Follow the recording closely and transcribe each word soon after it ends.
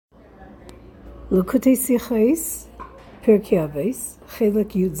Likutei Sichos, Purki Avos,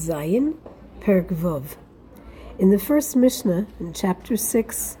 Chelek Yud Zayin, Perek Vav. In the first Mishnah, in chapter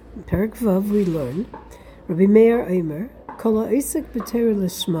 6, Perek Vav, we learn, Rabbi Meir Omer, Kol ha'osek b'Torah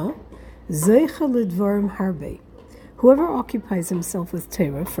lishma, zoicha lidvarim harbe. Whoever occupies himself with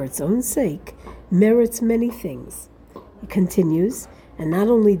Torah for its own sake merits many things. He continues, and not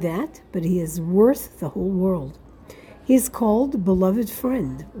only that, but he is worth the whole world. He is called beloved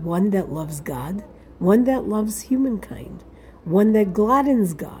friend, one that loves God, one that loves humankind, one that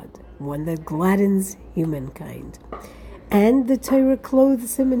gladdens God, one that gladdens humankind. And the Torah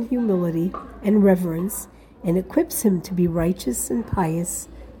clothes him in humility and reverence and equips him to be righteous and pious,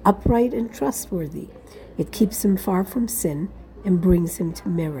 upright and trustworthy. It keeps him far from sin and brings him to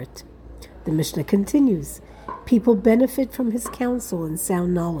merit. The Mishnah continues, people benefit from his counsel and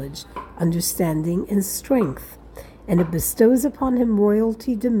sound knowledge, understanding and strength, and it bestows upon him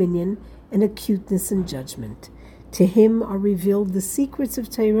royalty, dominion, and acuteness in judgment. To him are revealed the secrets of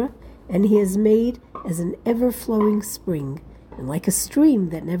Torah, and he is made as an ever-flowing spring, and like a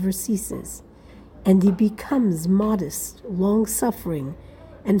stream that never ceases. And he becomes modest, long-suffering,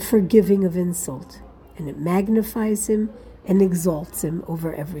 and forgiving of insult, and it magnifies him and exalts him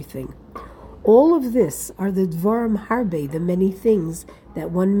over everything. All of this are the dvarim harbe, the many things that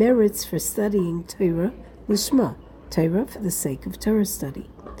one merits for studying Torah lishma, Torah for the sake of Torah study.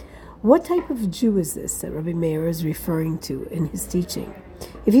 What type of Jew is this that Rabbi Meir is referring to in his teaching?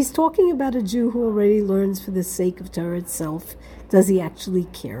 If he's talking about a Jew who already learns for the sake of Torah itself, does he actually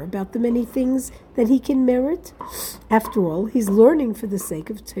care about the many things that he can merit? After all, he's learning for the sake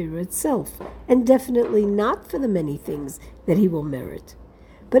of Torah itself, and definitely not for the many things that he will merit.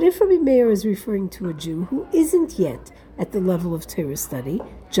 But if Rabbi Meir is referring to a Jew who isn't yet at the level of Torah study,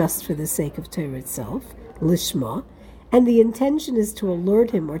 just for the sake of Torah itself, lishma, and the intention is to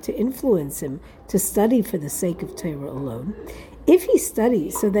alert him or to influence him to study for the sake of Torah alone, if he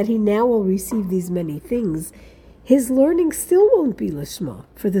studies so that he now will receive these many things, his learning still won't be lishma,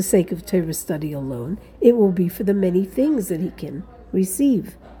 for the sake of Torah study alone. It will be for the many things that he can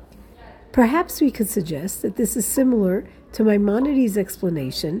receive. Perhaps we could suggest that this is similar to Maimonides'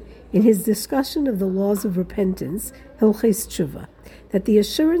 explanation in his discussion of the laws of repentance, Hilches Tshuva, that the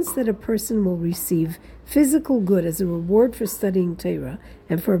assurance that a person will receive physical good as a reward for studying Torah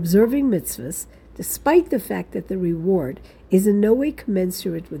and for observing mitzvahs, despite the fact that the reward is in no way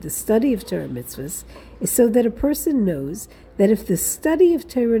commensurate with the study of Torah mitzvahs, is so that a person knows that if the study of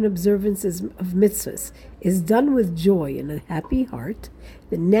Torah and observances of mitzvahs is done with joy and a happy heart,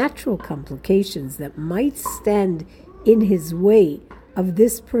 the natural complications that might stand in his way of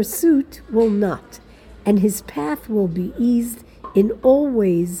this pursuit will not, and his path will be eased in all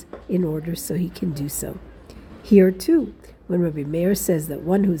ways in order so he can do so. Here too, when Rabbi Meir says that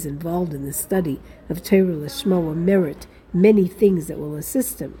one who's involved in the study of Torah Lishma will merit many things that will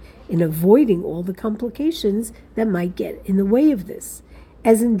assist him in avoiding all the complications that might get in the way of this.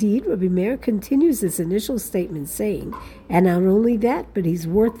 As indeed, Rabbi Meir continues this initial statement saying, and not only that, but he's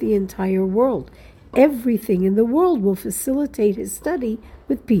worth the entire world. Everything in the world will facilitate his study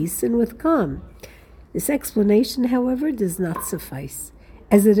with peace and with calm. This explanation, however, does not suffice,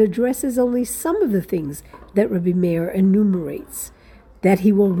 as it addresses only some of the things that Rabbi Meir enumerates that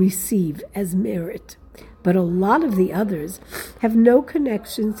he will receive as merit. But a lot of the others have no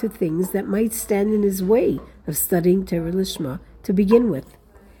connection to things that might stand in his way of studying Torah Lishma to begin with.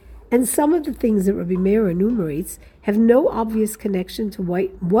 And some of the things that Rabbi Meir enumerates have no obvious connection to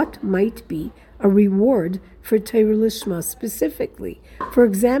what might be a reward for Torah Lishma specifically. For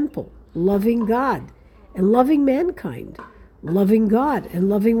example, loving God and loving mankind. Loving God and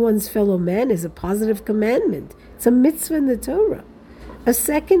loving one's fellow man is a positive commandment. It's a mitzvah in the Torah. A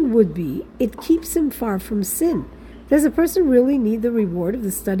second would be, it keeps him far from sin. Does a person really need the reward of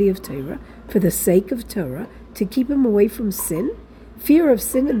the study of Torah for the sake of Torah to keep him away from sin? Fear of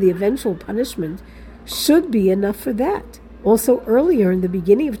sin and the eventual punishment should be enough for that. Also earlier in the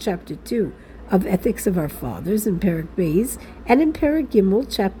beginning of chapter 2 of Ethics of Our Fathers in Perek Beis and in Perek Gimel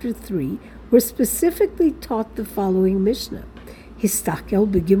chapter 3 were specifically taught the following Mishnah. Histakel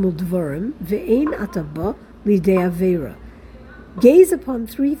begimel dvarim ve'ein ataba lidei avera. Gaze upon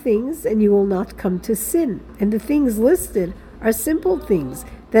three things and you will not come to sin. And the things listed are simple things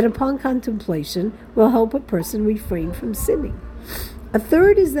that upon contemplation will help a person refrain from sinning. A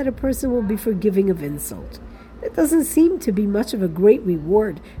third is that a person will be forgiving of insult. It doesn't seem to be much of a great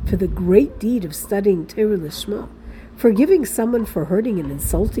reward for the great deed of studying Torah Lishma. Forgiving someone for hurting and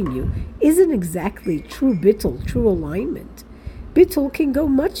insulting you isn't exactly true bittul, true alignment. Bittul can go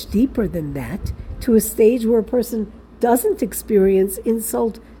much deeper than that, to a stage where a person doesn't experience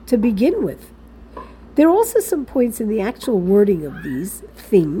insult to begin with. There are also some points in the actual wording of these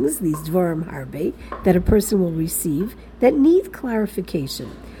things, these dvarim harbe, that a person will receive that need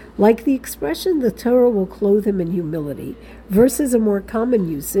clarification, like the expression the Torah will clothe him in humility, versus a more common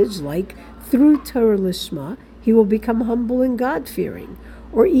usage like through Torah lishma he will become humble and God-fearing,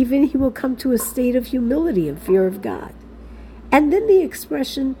 or even he will come to a state of humility and fear of God. And then the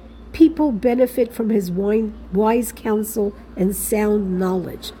expression people benefit from his wise counsel and sound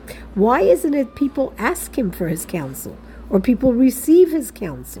knowledge. Why isn't it people ask him for his counsel, or people receive his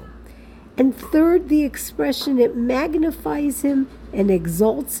counsel? And third, the expression it magnifies him and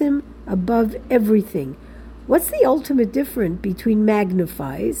exalts him above everything. What's the ultimate difference between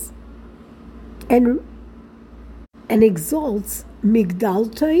magnifies and exalts?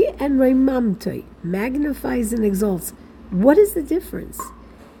 Migdaltoi and Raimamtoi. Magnifies and exalts. What is the difference?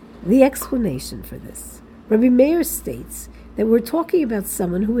 The explanation for this. Rabbi Meir states that we're talking about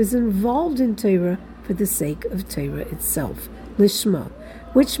someone who is involved in Torah for the sake of Torah itself, lishma,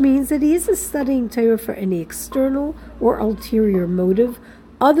 which means that he isn't studying Torah for any external or ulterior motive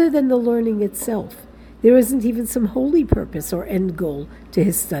other than the learning itself. There isn't even some holy purpose or end goal to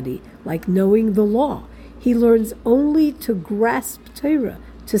his study, like knowing the law. He learns only to grasp Torah,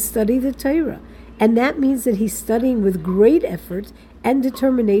 to study the Torah, and that means that he's studying with great effort and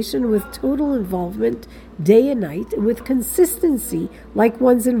determination, with total involvement day and night, and with consistency like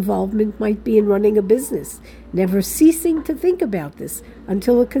one's involvement might be in running a business, never ceasing to think about this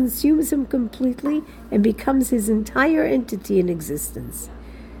until it consumes him completely and becomes his entire entity in existence.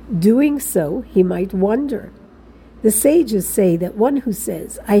 Doing so, he might wonder. The sages say that one who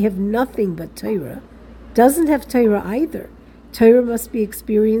says, I have nothing but Torah, doesn't have Torah either. Torah must be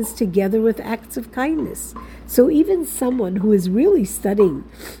experienced together with acts of kindness. So even someone who is really studying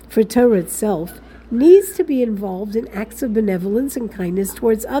for Torah itself needs to be involved in acts of benevolence and kindness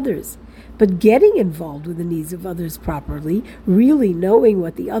towards others. But getting involved with the needs of others properly, really knowing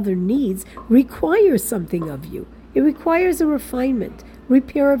what the other needs, requires something of you. It requires a refinement,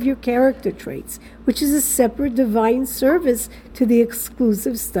 repair of your character traits, which is a separate divine service to the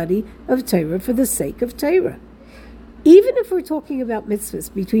exclusive study of Torah for the sake of Torah. Even if we're talking about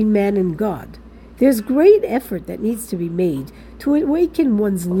mitzvahs between man and God, there's great effort that needs to be made to awaken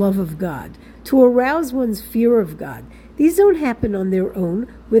one's love of God, to arouse one's fear of God. These don't happen on their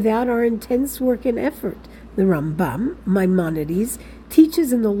own without our intense work and effort. The Rambam, Maimonides,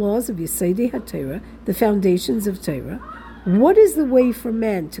 teaches in the laws of Yesodei HaTorah, the foundations of Torah, what is the way for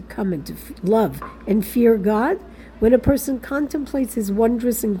man to come and to love and fear God? When a person contemplates his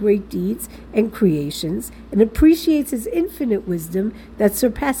wondrous and great deeds and creations and appreciates his infinite wisdom that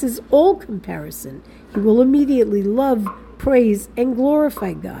surpasses all comparison, he will immediately love, praise, and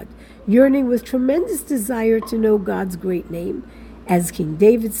glorify God, yearning with tremendous desire to know God's great name. As King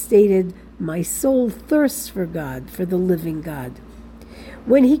David stated, my soul thirsts for God, for the living God.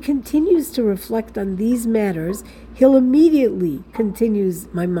 When he continues to reflect on these matters, he'll immediately, continues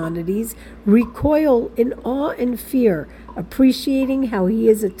Maimonides, recoil in awe and fear, appreciating how he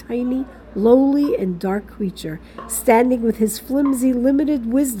is a tiny, lowly, and dark creature, standing with his flimsy, limited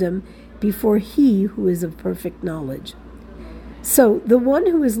wisdom before he who is of perfect knowledge. So, the one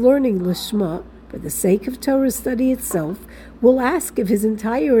who is learning Lishma, for the sake of Torah study itself, will ask if his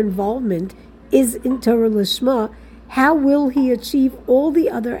entire involvement is in Torah Lishma. How will he achieve all the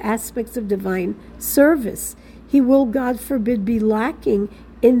other aspects of divine service? He will, God forbid, be lacking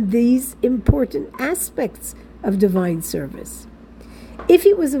in these important aspects of divine service. If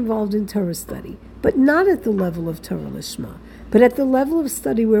he was involved in Torah study, but not at the level of Torah Lishma, but at the level of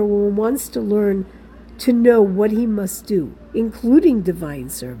study where one wants to learn to know what he must do, including divine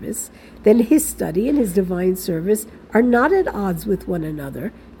service, then his study and his divine service are not at odds with one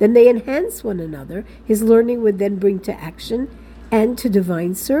another, then they enhance one another. His learning would then bring to action and to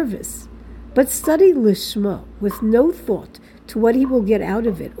divine service. But study Lishma with no thought to what he will get out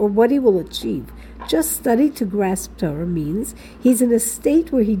of it or what he will achieve. Just study to grasp Torah means he's in a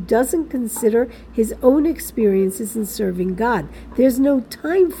state where he doesn't consider his own experiences in serving God. There's no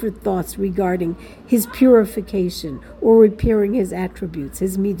time for thoughts regarding his purification or repairing his attributes,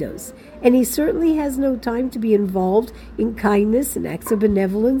 his midos. And he certainly has no time to be involved in kindness and acts of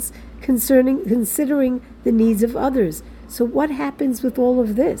benevolence considering the needs of others. So what happens with all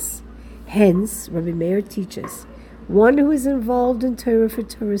of this? Hence, Rabbi Meir teaches, one who is involved in Torah for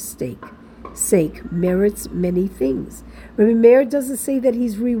Torah's sake merits many things. Rabbi Meir doesn't say that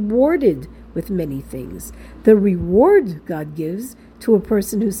he's rewarded with many things. The reward God gives to a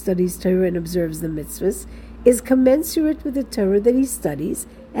person who studies Torah and observes the mitzvahs is commensurate with the Torah that he studies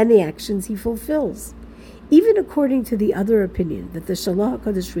and the actions he fulfills. Even according to the other opinion that the Shalach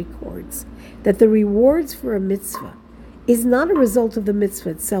HaKadosh records, that the rewards for a mitzvah is not a result of the mitzvah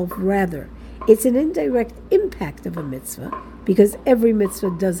itself, rather, it's an indirect impact of a mitzvah, because every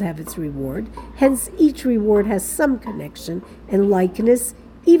mitzvah does have its reward. Hence, each reward has some connection and likeness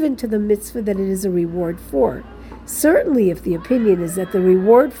even to the mitzvah that it is a reward for. Certainly, if the opinion is that the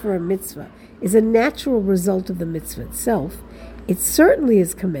reward for a mitzvah is a natural result of the mitzvah itself, it certainly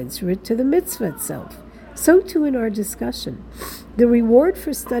is commensurate to the mitzvah itself. So too in our discussion. The reward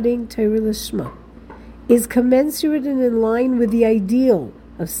for studying Torah Lishma is commensurate and in line with the ideal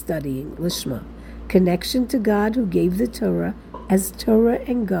of studying Lishma, connection to God who gave the Torah, as Torah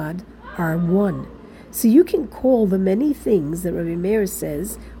and God are one. So you can call the many things that Rabbi Meir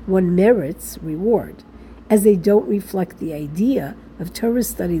says one merits reward, as they don't reflect the idea of Torah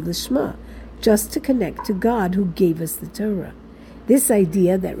study Lishma, just to connect to God who gave us the Torah. This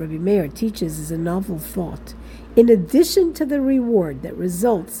idea that Rabbi Meir teaches is a novel thought. In addition to the reward that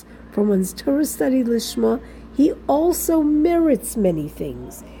results from one's Torah study Lishma, he also merits many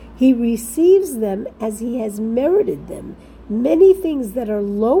things. He receives them as he has merited them, many things that are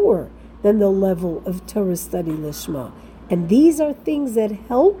lower than the level of Torah study Lishma. And these are things that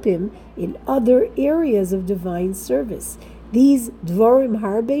help him in other areas of divine service. These dvarim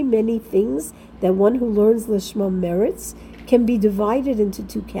harbe, many things that one who learns Lishma merits, can be divided into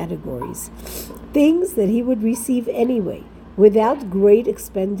two categories. Things that he would receive anyway, without great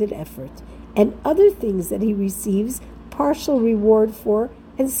expended effort, and other things that he receives partial reward for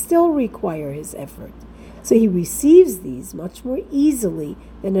and still require his effort. So he receives these much more easily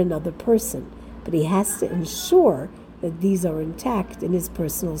than another person, but he has to ensure that these are intact in his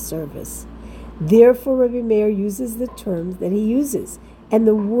personal service. Therefore, Rabbi Meir uses the terms that he uses and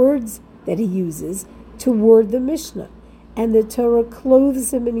the words that he uses to word the Mishnah, and the Torah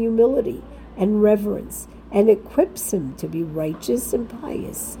clothes him in humility and reverence and equips him to be righteous and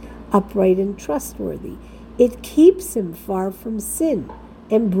pious, upright and trustworthy. It keeps him far from sin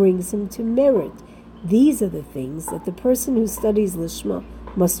and brings him to merit. These are the things that the person who studies Lishma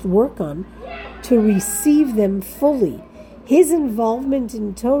must work on to receive them fully. His involvement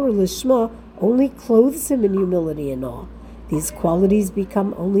in Torah Lishma only clothes him in humility and awe. These qualities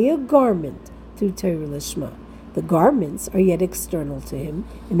become only a garment through Torah Lishma. The garments are yet external to him,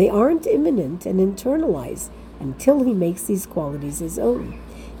 and they aren't immanent and internalized until he makes these qualities his own.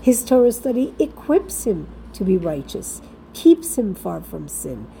 His Torah study equips him to be righteous, keeps him far from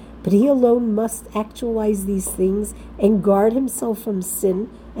sin, but he alone must actualize these things and guard himself from sin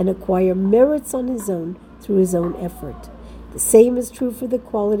and acquire merits on his own through his own effort. The same is true for the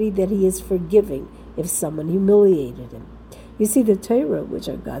quality that he is forgiving if someone humiliated him. You see, the Torah, which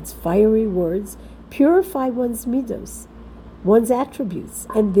are God's fiery words, purify one's midos, one's attributes,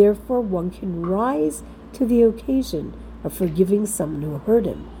 and therefore one can rise to the occasion of forgiving someone who hurt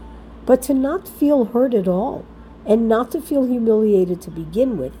him. But to not feel hurt at all, and not to feel humiliated to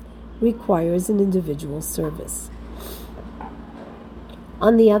begin with, requires an individual service.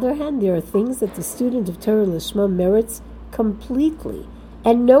 On the other hand, there are things that the student of Torah Lishma merits completely,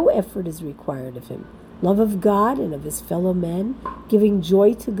 and no effort is required of him. Love of God and of his fellow men, giving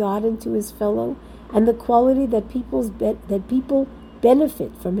joy to God and to his fellow, and the quality that people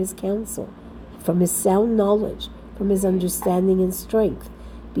benefit from his counsel, from his sound knowledge, from his understanding and strength,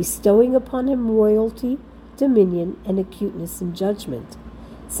 bestowing upon him royalty, dominion, and acuteness in judgment.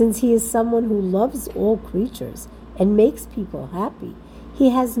 Since he is someone who loves all creatures and makes people happy, he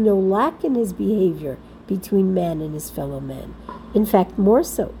has no lack in his behavior between man and his fellow man. In fact, more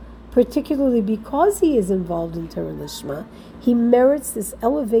so, particularly because he is involved in Torah Lishma, he merits this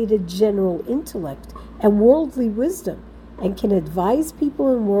elevated general intellect and worldly wisdom, and can advise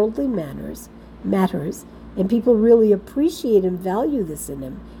people in worldly matters, and people really appreciate and value this in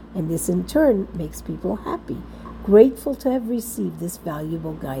him, and this in turn makes people happy, grateful to have received this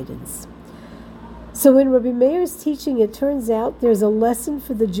valuable guidance. So in Rabbi Meir's teaching, it turns out there's a lesson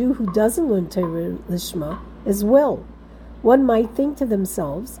for the Jew who doesn't learn Torah Lishma as well. One might think to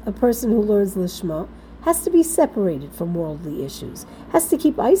themselves, a person who learns Lishma has to be separated from worldly issues, has to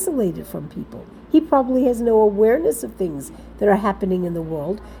keep isolated from people. He probably has no awareness of things that are happening in the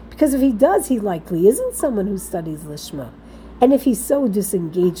world, because if he does, he likely isn't someone who studies Lishma. And if he's so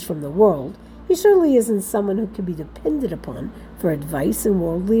disengaged from the world, he surely isn't someone who can be depended upon for advice in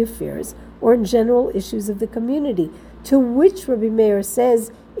worldly affairs or in general issues of the community, to which Rabbi Meir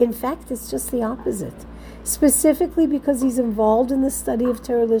says, in fact, it's just the opposite. Specifically because he's involved in the study of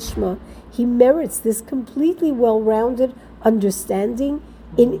Torah Lishma, he merits this completely well-rounded understanding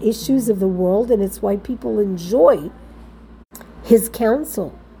in issues of the world, and it's why people enjoy his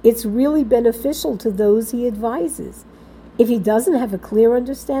counsel It's really beneficial to those he advises. If he doesn't have a clear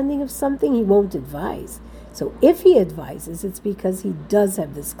understanding of something, he won't advise. So if he advises, it's because he does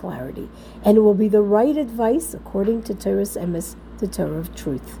have this clarity, and it will be the right advice according to Torah's emes, the Torah of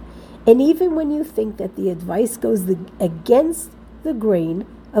truth. And even when you think that the advice goes against the grain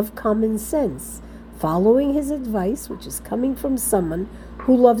of common sense, following his advice, which is coming from someone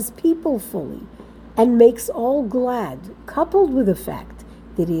who loves people fully and makes all glad, coupled with the fact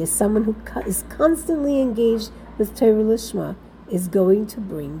that he is someone who is constantly engaged with Torah Lishma, is going to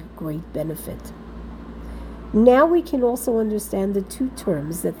bring great benefit. Now we can also understand the two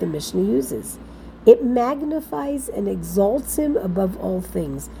terms that the Mishnah uses. It magnifies and exalts him above all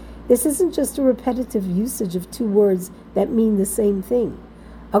things. This isn't just a repetitive usage of two words that mean the same thing.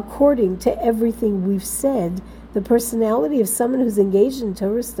 According to everything we've said, the personality of someone who's engaged in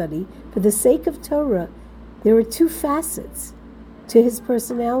Torah study for the sake of Torah, there are two facets to his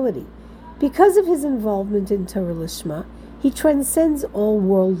personality. Because of his involvement in Torah Lishma, he transcends all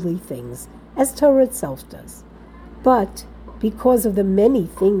worldly things, as Torah itself does. But because of the many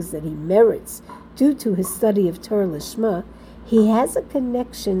things that he merits due to his study of Torah Lishma, he has a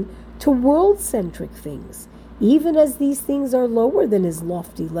connection to world-centric things, even as these things are lower than his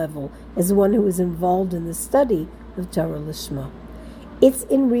lofty level as one who is involved in the study of Torah Lishma. It's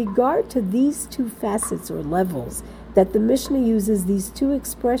in regard to these two facets or levels that the Mishnah uses these two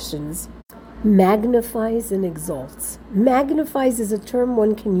expressions, magnifies and exalts. Magnifies is a term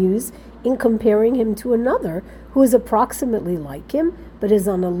one can use in comparing him to another who is approximately like him but is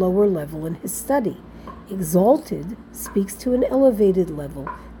on a lower level in his study. Exalted speaks to an elevated level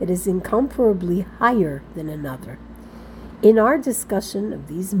that is incomparably higher than another. In our discussion of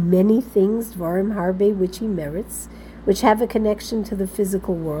these many things, Dvarim Harbe, which he merits, which have a connection to the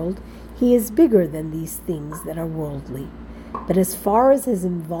physical world, he is bigger than these things that are worldly. But as far as his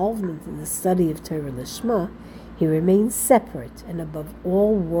involvement in the study of Torah Lishma, he remains separate and above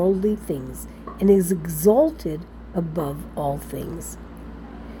all worldly things, and is exalted above all things.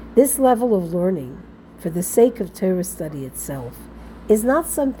 This level of learning, for the sake of Torah study itself, is not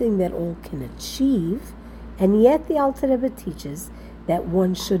something that all can achieve, and yet the Alter Rebbe teaches that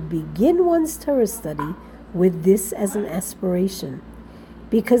one should begin one's Torah study with this as an aspiration.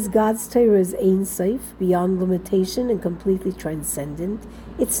 Because God's Torah is Ein Sof, beyond limitation and completely transcendent,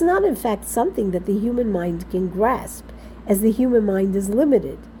 it's not in fact something that the human mind can grasp, as the human mind is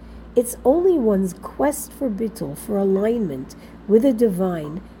limited. It's only one's quest for bittul, for alignment with the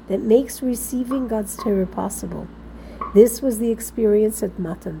divine, that makes receiving God's Torah possible. This was the experience at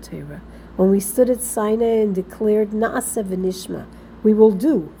Matan Torah, when we stood at Sinai and declared Na'aseh v'nishma, we will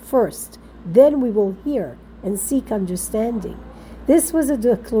do first, then we will hear and seek understanding. This was a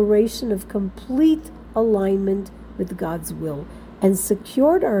declaration of complete alignment with God's will and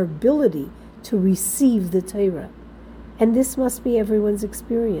secured our ability to receive the Torah. And this must be everyone's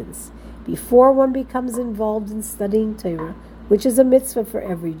experience. Before one becomes involved in studying Torah, which is a mitzvah for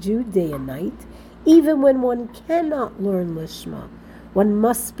every Jew, day and night, even when one cannot learn Lishma, one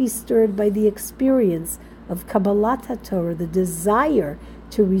must be stirred by the experience of Kabbalat HaTorah, the desire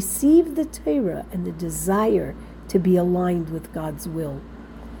to receive the Torah and the desire to be aligned with God's will.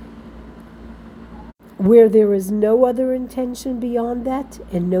 Where there is no other intention beyond that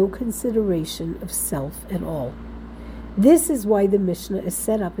and no consideration of self at all. This is why the Mishnah is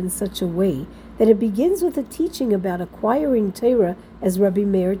set up in such a way that it begins with a teaching about acquiring Torah as Rabbi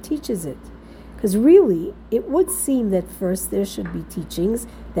Meir teaches it. Because really, it would seem that first there should be teachings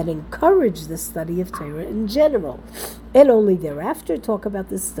that encourage the study of Torah in general, and only thereafter talk about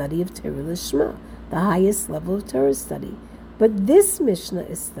the study of Torah Lishma, the highest level of Torah study. But this Mishnah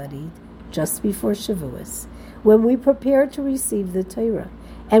is studied just before Shavuos, when we prepare to receive the Torah,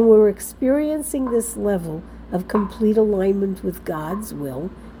 and we're experiencing this level of complete alignment with God's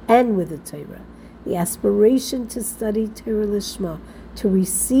will and with the Torah. The aspiration to study Torah Lishma, to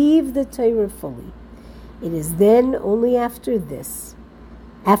receive the Torah fully. It is then only after this,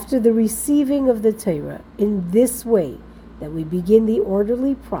 after the receiving of the Torah, in this way, that we begin the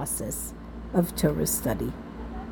orderly process of Torah study.